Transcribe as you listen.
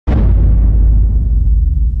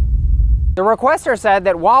The requester said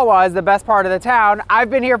that Wawa is the best part of the town. I've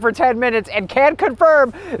been here for 10 minutes and can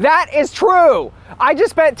confirm that is true. I just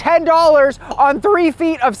spent $10 on 3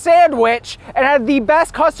 feet of sandwich and had the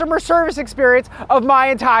best customer service experience of my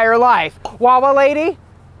entire life. Wawa lady,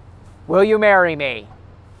 will you marry me?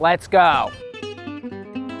 Let's go.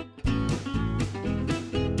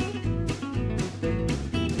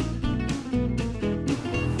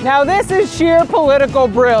 Now this is sheer political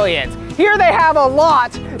brilliance. Here they have a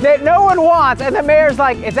lot that no one wants, and the mayor's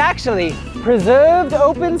like, it's actually preserved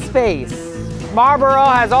open space. Marlboro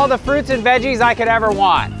has all the fruits and veggies I could ever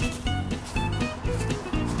want.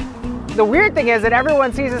 The weird thing is that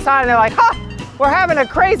everyone sees the sign and they're like, huh, we're having a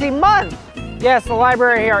crazy month. Yes, the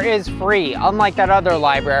library here is free, unlike that other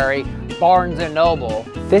library, Barnes & Noble.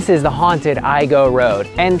 This is the haunted Igoe Road,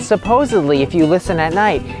 and supposedly if you listen at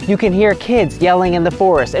night, you can hear kids yelling in the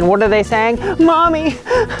forest. And what are they saying? Mommy,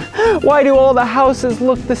 why do all the houses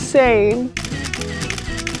look the same?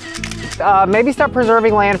 Maybe stop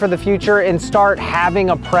preserving land for the future and start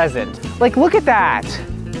having a present. Like, look at that.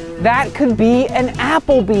 That could be an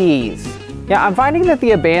Applebee's. Yeah, I'm finding that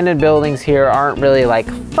the abandoned buildings here aren't really like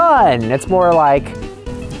fun. It's more like,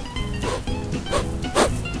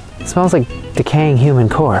 it smells like decaying human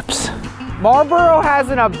corpse. Marlboro has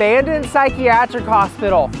an abandoned psychiatric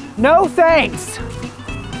hospital. No thanks.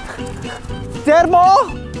 Dead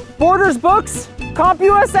Mall, Borders Books,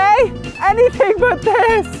 CompUSA, anything but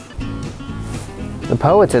this. The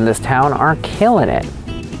poets in this town are killing it.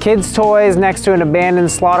 Kids' toys next to an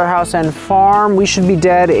abandoned slaughterhouse and farm. We should be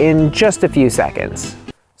dead in just a few seconds.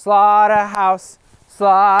 Slaughterhouse,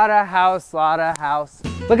 slaughterhouse, slaughterhouse.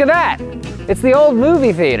 Look at that. It's the old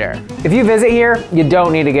movie theater. If you visit here, you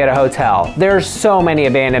don't need to get a hotel. There's so many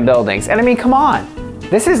abandoned buildings. And I mean, come on.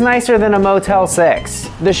 This is nicer than a Motel 6.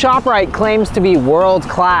 The ShopRite claims to be world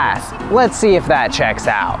class. Let's see if that checks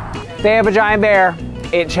out. They have a giant bear.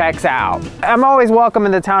 It checks out. I'm always welcome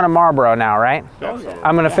in the town of Marlboro now, right? Absolutely.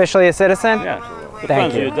 I'm officially a citizen? Yeah, absolutely.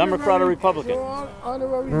 Thank you. Are you a Democrat or Republican?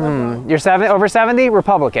 You're over 70?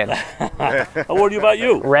 Republican. What about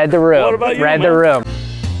you? Read the room. What about you, Read man? the room.